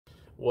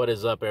What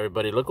is up,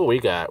 everybody? Look what we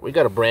got. We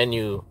got a brand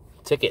new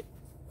ticket.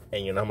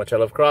 And you know how much I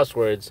love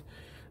crosswords.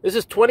 This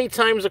is 20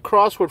 times a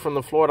crossword from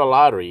the Florida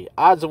Lottery.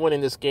 Odds of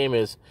winning this game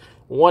is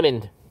 1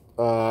 in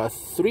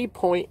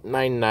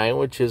 3.99,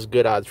 which is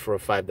good odds for a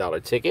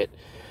 $5 ticket.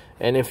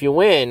 And if you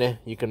win,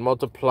 you can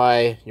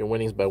multiply your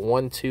winnings by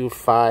 1, 2,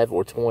 5,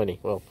 or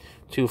 20. Well,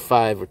 2,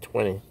 5, or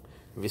 20.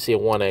 If you see a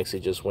 1x, you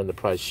just win the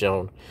prize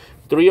shown.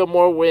 3 or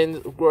more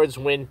words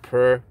win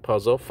per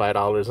puzzle,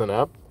 $5 and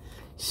up.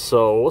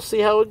 So we'll see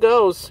how it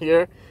goes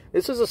here.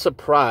 This is a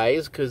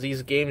surprise because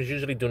these games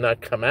usually do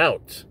not come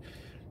out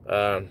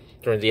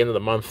during the end of the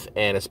month,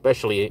 and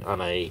especially on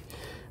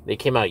they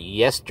came out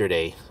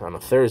yesterday on a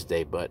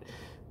Thursday. But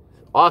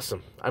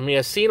awesome. I mean,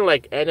 I've seen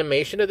like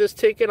animation of this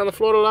ticket on the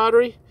Florida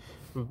Lottery,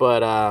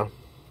 but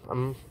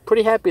I'm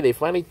pretty happy they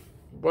finally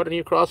brought a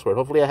new crossword.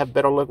 Hopefully I have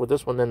better luck with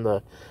this one than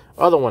the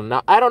other one.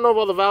 Now, I don't know if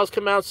all the vowels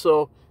come out,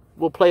 so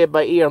we'll play it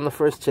by ear on the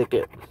first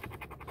ticket.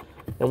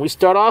 And we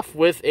start off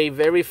with a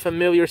very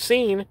familiar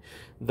scene,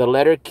 the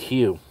letter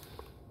Q.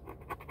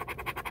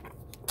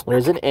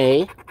 There's an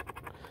A,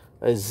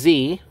 a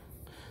Z.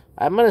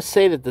 I'm going to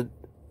say that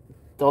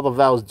all the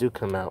vowels do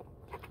come out.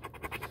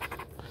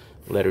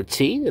 Letter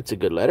T, that's a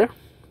good letter.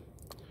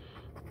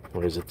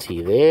 There's a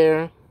T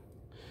there.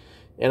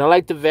 And I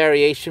like the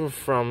variation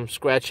from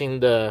scratching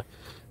the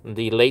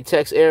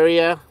latex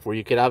area, where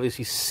you can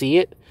obviously see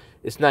it.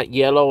 It's not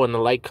yellow and the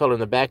light color in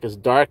the back is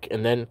dark,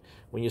 and then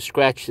when you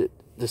scratch it,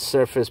 the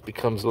surface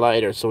becomes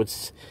lighter, so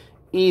it's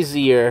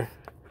easier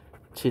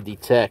to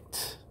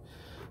detect.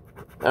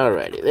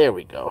 Alrighty, there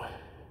we go.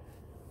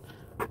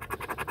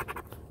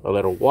 A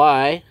letter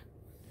Y.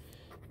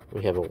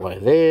 We have a Y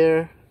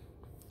there.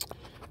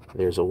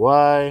 There's a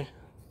Y.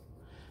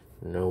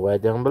 No Y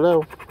down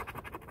below.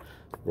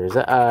 There's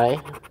an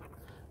I.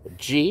 A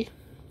G.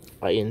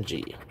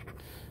 I-N-G.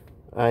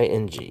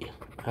 I-N-G.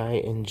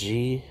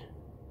 I-N-G.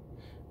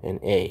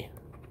 And A.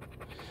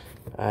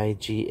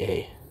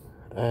 I-G-A.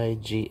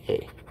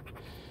 I-G-A.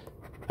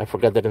 I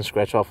forgot that I didn't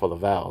scratch off all the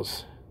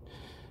vowels.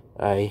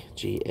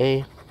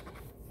 I-G-A.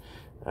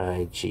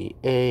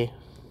 I-G-A.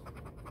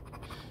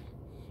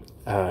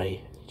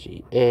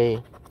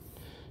 I-G-A.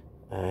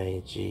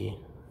 I-G.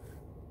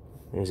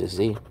 There's a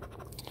Z.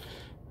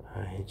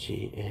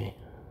 I-G-A.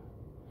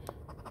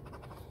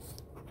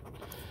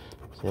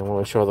 So I want to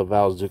make sure the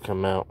vowels do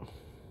come out.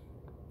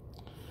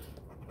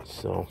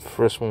 So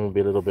first one will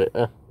be a little bit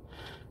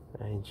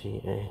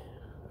I-G-A.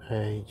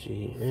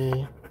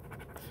 I-G-A.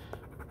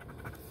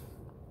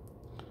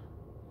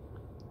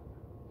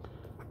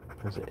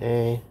 There's an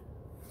A.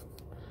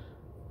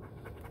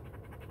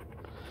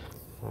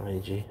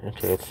 I-G.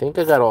 Okay, I think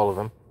I got all of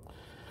them.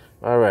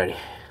 Alrighty.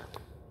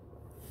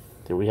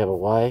 Did we have a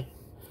Y?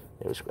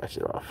 Yeah, we scratched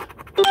it off.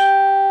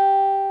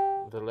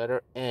 The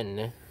letter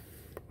N.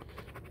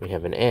 We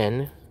have an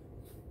N.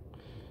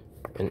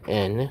 An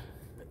N.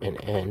 An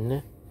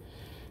N.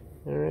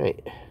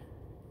 Alright.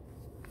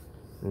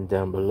 And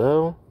down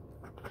below.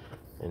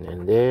 And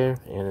then there.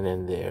 And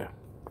then there.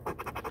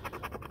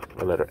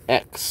 The letter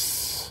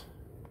X.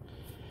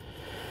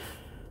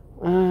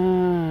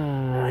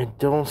 I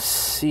don't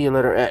see a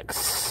letter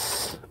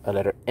X. A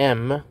letter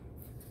M.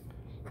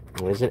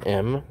 There's an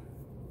M.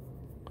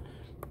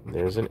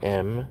 There's an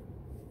M.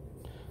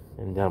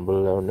 And down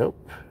below, nope.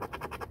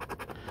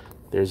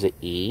 There's an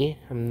E.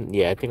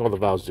 Yeah, I think all the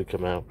vowels do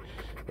come out.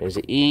 There's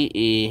an E,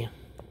 E,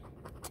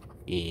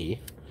 E.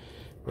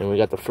 And we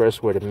got the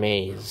first word,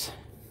 maze.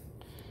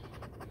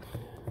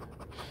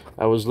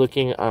 I was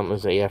looking on,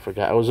 I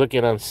forgot. I was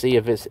looking on see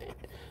if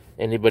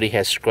anybody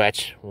has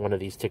scratched one of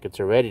these tickets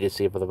already to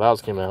see if the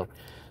vowels came out.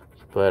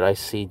 But I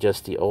see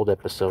just the old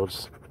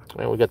episodes.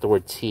 And we got the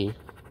word T.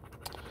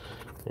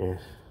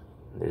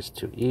 There's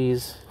 2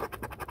 E's.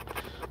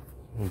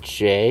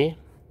 J.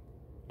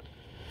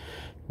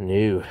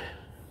 New.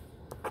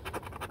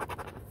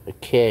 A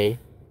K.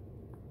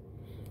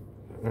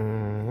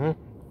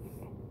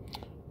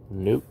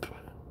 Nope.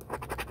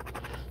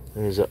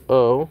 There's a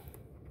O.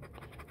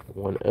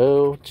 1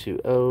 O,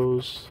 2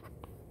 O's.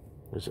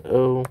 There's an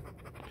O.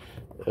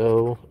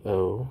 O,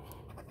 O.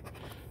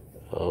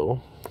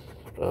 O.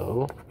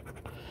 O.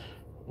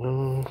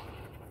 O.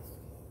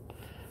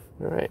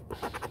 Alright.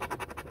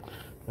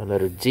 A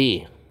letter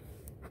D.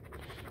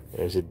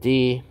 There's a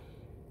D.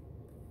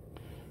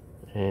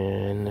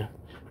 And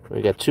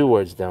we got 2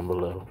 words down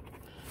below.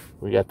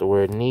 We got the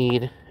word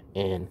need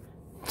and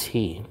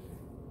T.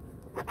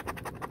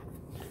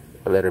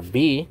 A letter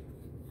B.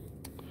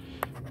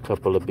 A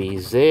couple of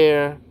B's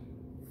there.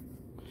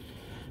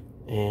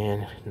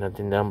 And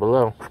nothing down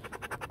below.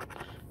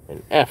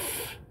 An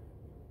F.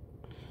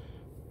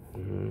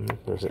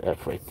 There's an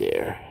F right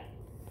there.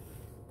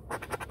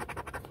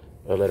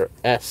 A letter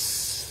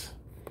S.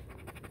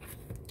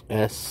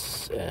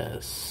 S,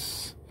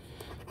 S.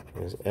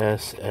 There's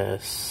S,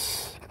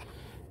 S.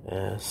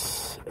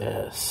 S,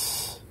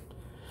 S.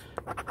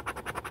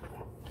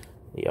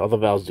 Yeah, all the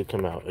vowels do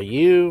come out. A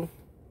U.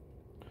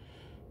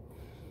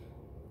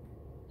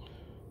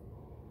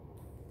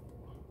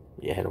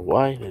 Yeah, I had a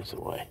Y. There's a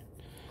Y.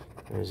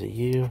 There's a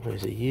U.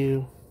 There's a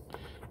U.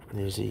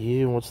 There's a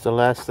U. What's the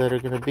last letter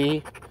going to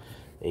be?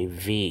 A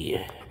V.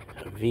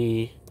 A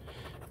V.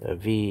 A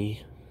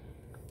V.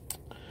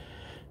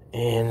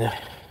 And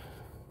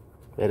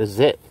that is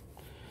it.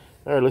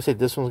 Alright, looks like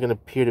this one's going to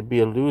appear to be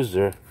a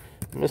loser.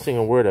 I'm missing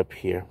a word up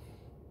here.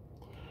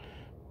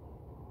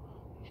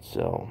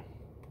 So,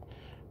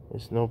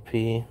 there's no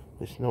P.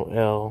 There's no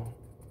L.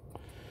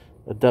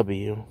 A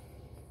W.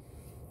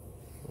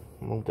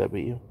 No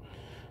W.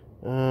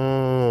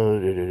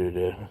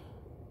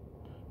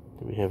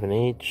 Do we have an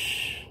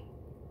H?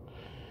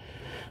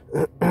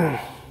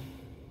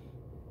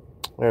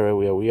 Alright,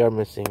 we are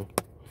missing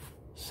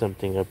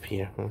something up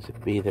here. There's a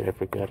B that I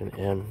forgot, an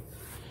M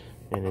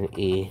and an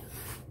E.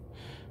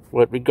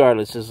 But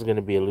regardless, this is going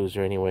to be a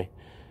loser anyway.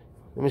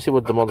 Let me see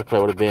what the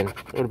multiplier would have been.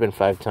 It would have been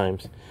 5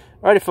 times.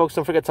 Alrighty, folks,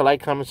 don't forget to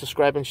like, comment,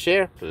 subscribe, and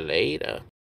share. Later.